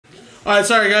Alright,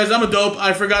 sorry guys, I'm a dope.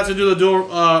 I forgot to do the dual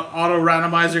auto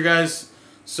randomizer, guys.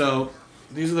 So,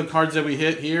 these are the cards that we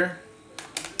hit here.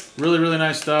 Really, really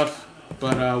nice stuff.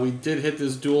 But we did hit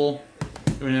this duel.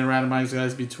 We didn't randomize,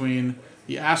 guys, between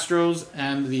the Astros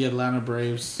and the Atlanta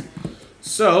Braves.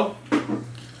 So,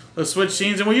 let's switch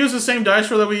scenes. And we'll use the same dice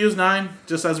roll that we used 9,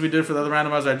 just as we did for the other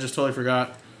randomizer. I just totally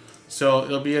forgot. So,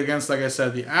 it'll be against, like I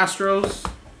said, the Astros.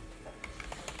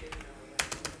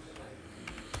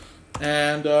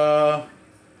 And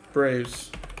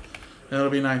Braves. And it'll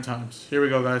be 9 times. Here we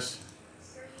go, guys.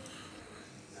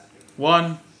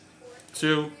 1,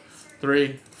 2,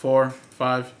 3, 4,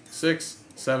 5, 6,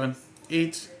 7,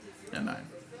 8, and 9.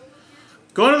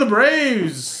 Going to the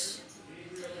Braves.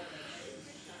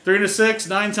 3 to 6,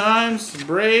 9 times.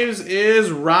 Braves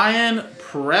is Ryan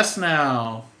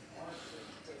Presnow.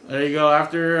 There you go.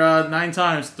 After 9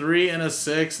 times, 3 and a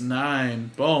 6,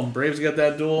 9. Boom. Braves get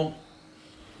that duel.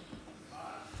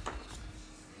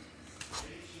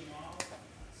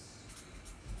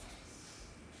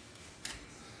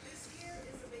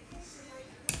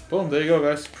 Boom, there you go,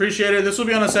 guys. Appreciate it. This will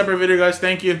be on a separate video, guys.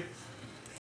 Thank you.